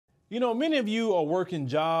Many of you are working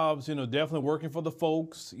jobs, definitely working for the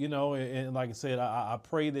folks, and like I said, I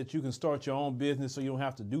pray that you can start your own business so you don't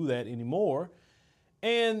have to do that anymore.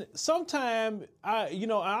 And sometime I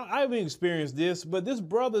haven't experienced this, but this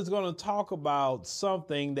brother is going to talk about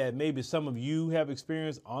something that maybe some of you have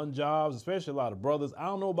experienced on jobs, especially a lot of brothers. I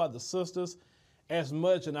don't know about the sisters as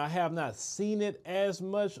much, and I have not seen it as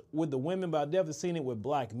much with the women, but I've definitely seen it with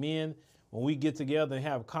black men. When we get together and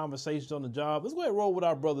have conversations on the job, let's go ahead and roll what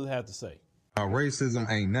our brothers have to say. Racism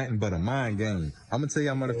ain't nothing but a mind game. I'm going to tell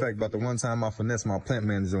you a matter of fact about the one time I finessed my plant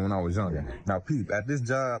manager when I was younger. Now, peep, at this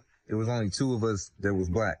job, it was only two of us that was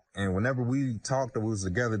black. And whenever we talked or was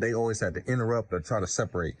together, they always had to interrupt or try to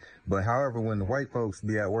separate. But however, when the white folks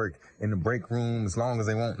be at work in the break room, as long as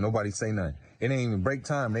they want, nobody say nothing. It ain't even break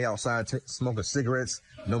time. They outside smoking cigarettes.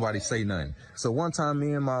 Nobody say nothing. So one time,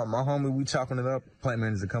 me and my homie, we chopping it up. Plant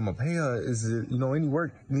manager come up. Hey, is it, any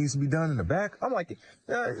work needs to be done in the back? I'm like,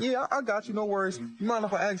 yeah, I got you. No worries. You mind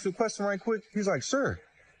if I ask you a question right quick? He's like, sure.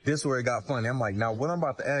 This is where it got funny. I'm like, now what I'm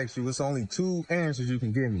about to ask you, it's only two answers you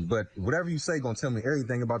can give me, but whatever you say gonna tell me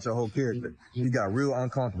everything about your whole character. He got real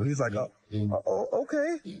uncomfortable. He's like,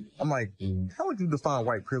 okay. I'm like, how would you define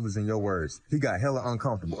white privilege in your words? He got hella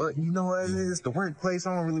uncomfortable. It's the workplace.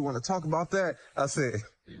 I don't really want to talk about that. I said,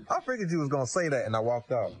 I figured you was gonna say that, and I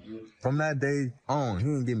walked out. From that day on, he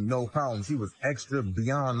didn't give me no problems. He was extra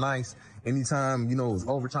beyond nice. Anytime, it was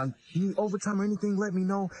overtime, or anything, let me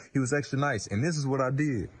know. He was extra nice. And this is what I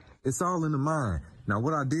did. It's all in the mind. Now,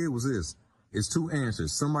 what I did was this. It's two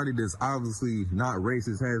answers. Somebody that's obviously not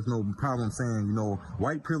racist has no problem saying,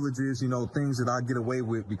 white privileges, things that I get away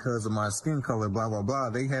with because of my skin color, blah, blah,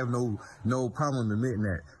 blah. They have no problem admitting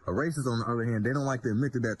that. A racist, on the other hand, they don't like to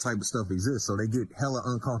admit that type of stuff exists. So they get hella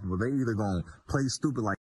uncomfortable. They either gonna play stupid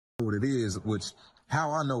like what it is, which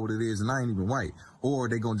how I know what it is, and I ain't even white, or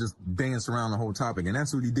they gonna just dance around the whole topic. And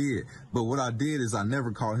that's what he did. But what I did is I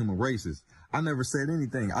never called him a racist. I never said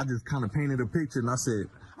anything. I just kind of painted a picture, and I said,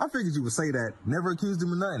 I figured you would say that. Never accused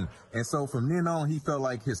him of nothing. And so from then on, he felt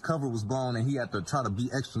like his cover was blown, and he had to try to be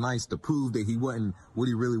extra nice to prove that he wasn't what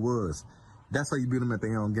he really was. That's how you beat him at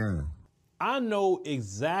their own game. I know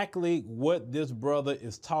exactly what this brother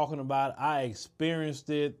is talking about. I experienced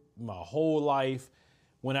it my whole life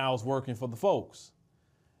when I was working for the folks.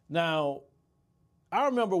 Now, I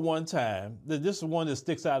remember one time, this is one that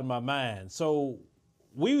sticks out of my mind. So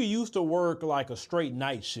we used to work like a straight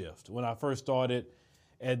night shift when I first started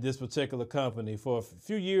at this particular company. For a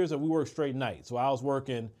few years, we worked straight nights. So I was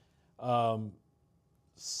working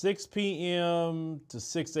 6 p.m. to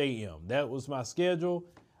 6 a.m. That was my schedule.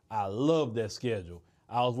 I loved that schedule.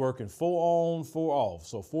 I was working 4 on, 4 off.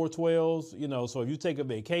 So 4 12s, so if you take a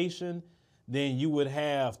vacation, then you would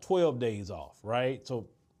have 12 days off, right? So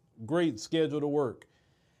great schedule to work.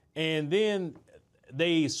 And then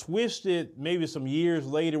they switched it maybe some years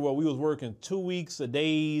later where we was working 2 weeks a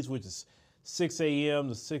days, which is 6 a.m.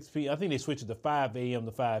 to 6 p.m. I think they switched it to 5 a.m.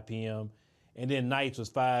 to 5 p.m. And then nights was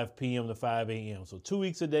 5 p.m. to 5 a.m. So 2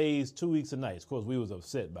 weeks of days, 2 weeks of nights. Of course, we was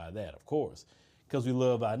upset by that, of course, because we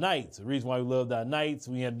love our nights. The reason why we loved our nights,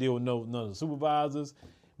 we had to deal with none of the supervisors.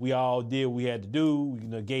 We all did what we had to do.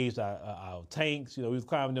 We gauged our tanks. We was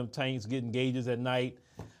climbing them tanks, getting gauges at night,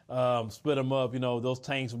 split them up. Those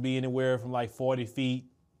tanks would be anywhere from like 40 feet,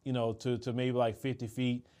 to maybe like 50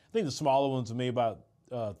 feet. I think the smaller ones are maybe about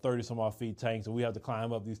 30 some odd feet tanks. And we have to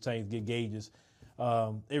climb up these tanks, get gauges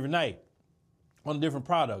every night on different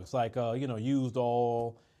products like, used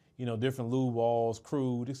oil, different lube oils,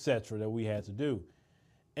 crude, etc. that we had to do.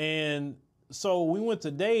 And so we went to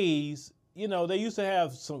days. They used to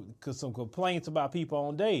have some complaints about people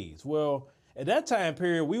on days. Well, at that time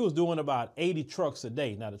period, we was doing about 80 trucks a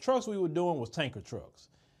day. Now, the trucks we were doing was tanker trucks.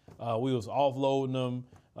 We was offloading them,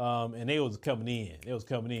 and they was coming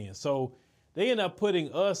in. So they ended up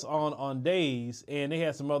putting us on days, and they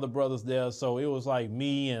had some other brothers there. So it was like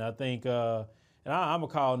me, and I think, and I'm going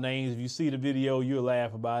to call names. If you see the video, you'll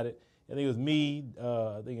laugh about it. I think it was me,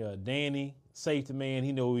 I think Danny, safety man.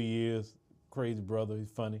 He know who he is. Crazy brother. He's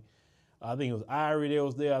funny. I think it was Irie that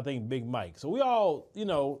was there. I think Big Mike. So we all,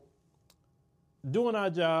 doing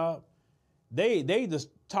our job. They just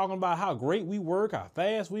talking about how great we work, how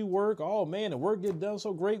fast we work. Oh man, the work get done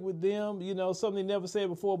so great with them. Something they never said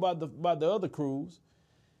before about the other crews.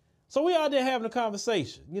 So we out there having a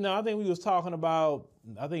conversation. I think we was talking about,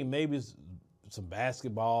 I think maybe some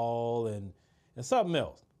basketball and something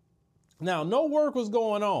else. Now, no work was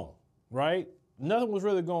going on, right? Nothing was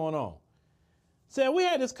really going on. So we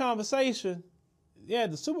had this conversation. Yeah,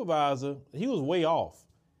 the supervisor, he was way off.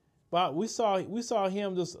 But we saw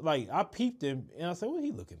him just like, I peeped him and I said, what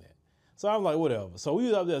he looking at? So I'm like, whatever. So we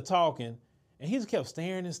was up there talking And he just kept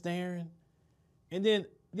staring and staring. And then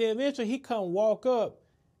eventually he come walk up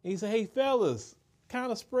and he said, hey, fellas,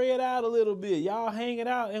 kind of spread out a little bit. Y'all hanging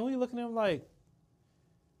out. And we looking at him like,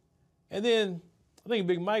 and then I think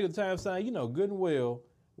Big Mike at the time said, you know, good and well,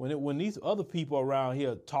 when these other people around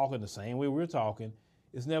here talking the same way we're talking,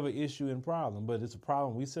 it's never an issue and problem, but it's a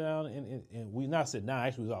problem. We sit down and we not sitting down,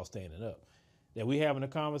 actually we was all standing up, that we having a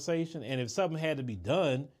conversation. And if something had to be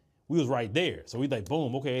done, we was right there. So we like,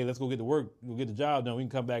 boom, okay, let's go get to work, go get the job done. We can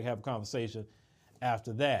come back and have a conversation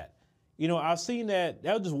after that. You know, I've seen that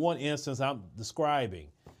was just one instance I'm describing.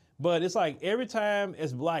 But it's like every time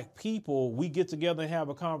as black people, we get together and have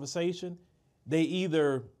a conversation, they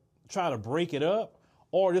either try to break it up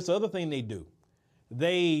or this other thing they do.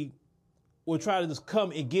 They will try to just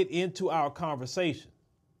come and get into our conversation,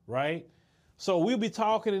 right? So we'll be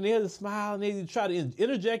talking and they'll just smile and they try to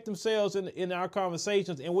interject themselves in our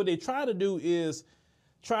conversations. And what they try to do is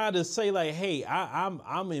try to say like, hey,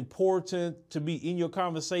 I'm important to be in your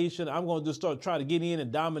conversation. I'm going to just start trying to get in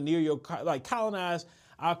and domineer colonize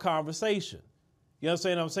our conversation. You know what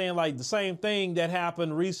I'm saying? Like the same thing that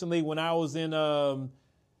happened recently when I was in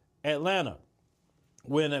Atlanta.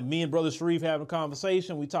 When me and Brother Sharif having a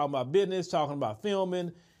conversation, we talking about business, talking about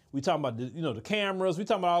filming, we talking about the cameras, we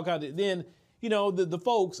talking about all kinds of, then, the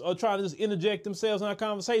folks are trying to just interject themselves in our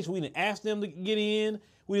conversation. We didn't ask them to get in.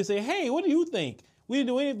 We didn't say, hey, what do you think? We didn't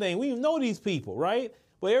do anything. We didn't know these people, right?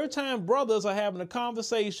 But every time brothers are having a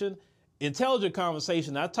conversation, intelligent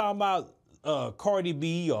conversation, not talking about Cardi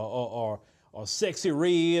B or Sexy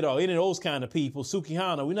Red or any of those kind of people,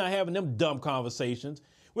 Sukihana, we're not having them dumb conversations.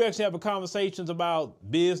 We actually have conversations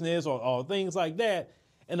about business or things like that,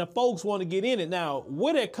 and the folks want to get in it. Now,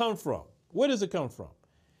 where did it come from? Where does it come from?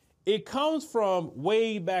 It comes from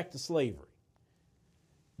way back to slavery.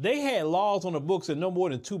 They had laws on the books that no more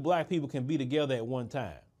than two black people can be together at one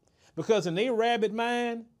time. Because in their rabbit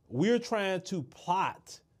mind, we're trying to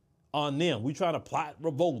plot on them. We're trying to plot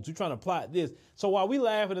revolts. We're trying to plot this. So while we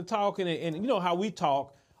laughing and talking and you know how we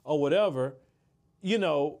talk or whatever, they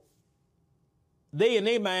in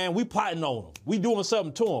their mind, we plotting on them. We doing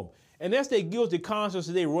something to them. And that's their guilty conscience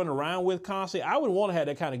that they run around with constantly. I wouldn't want to have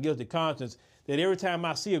that kind of guilty conscience that every time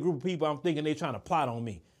I see a group of people, I'm thinking they're trying to plot on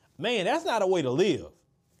me. Man, that's not a way to live.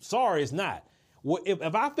 Sorry, it's not.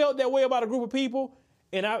 If I felt that way about a group of people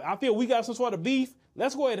and I feel we got some sort of beef,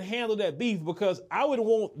 let's go ahead and handle that beef, because I wouldn't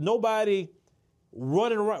want nobody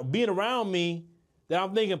running around, being around me that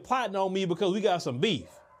I'm thinking plotting on me because we got some beef.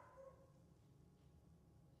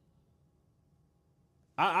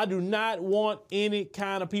 I do not want any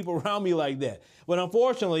kind of people around me like that. But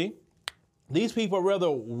unfortunately, these people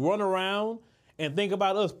rather run around and think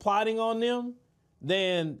about us plotting on them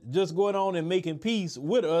than just going on and making peace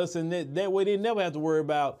with us. And that way they never have to worry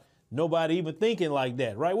about nobody even thinking like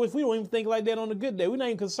that, right? If we don't even think like that on a good day, we're not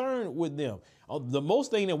even concerned with them. The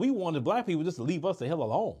most thing that we want as black people is just to leave us the hell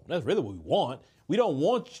alone. That's really what we want. We don't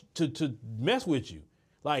want to mess with you.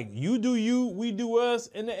 Like, you do you, we do us,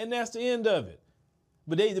 and that's the end of it.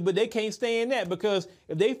 But they can't stand that, because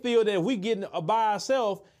if they feel that if we getting by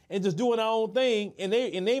ourselves and just doing our own thing,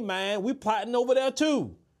 in their mind, we plotting over there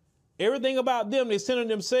too. Everything about them, they center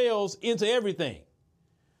themselves into everything.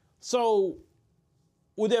 So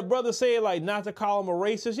would that brother say like not to call him a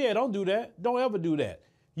racist? Yeah, don't do that. Don't ever do that.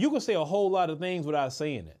 You can say a whole lot of things without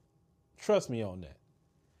saying it. Trust me on that.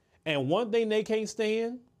 And one thing they can't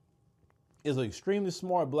stand is an extremely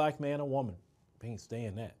smart black man or woman. They can't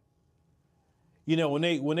stand that.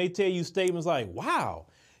 When they tell you statements like, wow,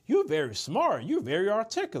 you're very smart, you're very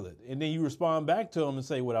articulate, and then you respond back to them and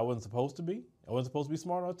say, what, I wasn't supposed to be? I wasn't supposed to be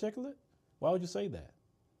smart or articulate? Why would you say that?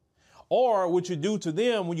 Or what you do to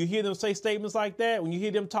them when you hear them say statements like that, when you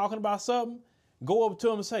hear them talking about something, go up to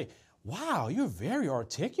them and say, wow, you're very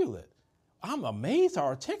articulate. I'm amazed how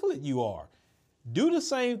articulate you are. Do the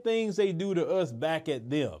same things they do to us back at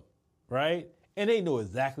them, right? And they know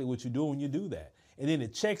exactly what you do when you do that. And then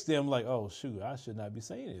it checks them like, oh, shoot, I should not be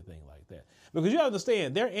saying anything like that. Because you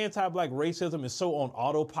understand, their anti-black racism is so on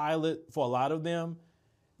autopilot for a lot of them.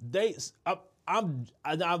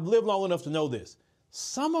 I've lived long enough to know this.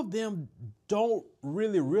 Some of them don't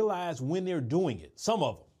really realize when they're doing it. Some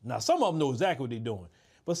of them. Now, some of them know exactly what they're doing.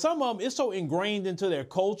 But some of them, it's so ingrained into their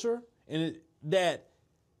culture that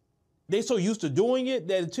they're so used to doing it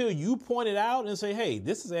that until you point it out and say, hey,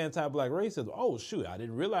 this is anti-black racism. Oh, shoot, I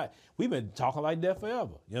didn't realize. We've been talking like that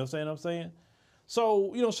forever. You know what I'm saying?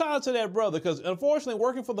 So, shout out to that brother, because unfortunately,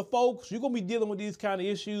 working for the folks, you're going to be dealing with these kind of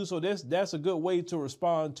issues. So that's a good way to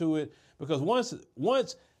respond to it, because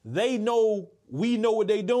once they know we know what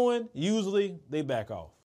they're doing, usually they back off.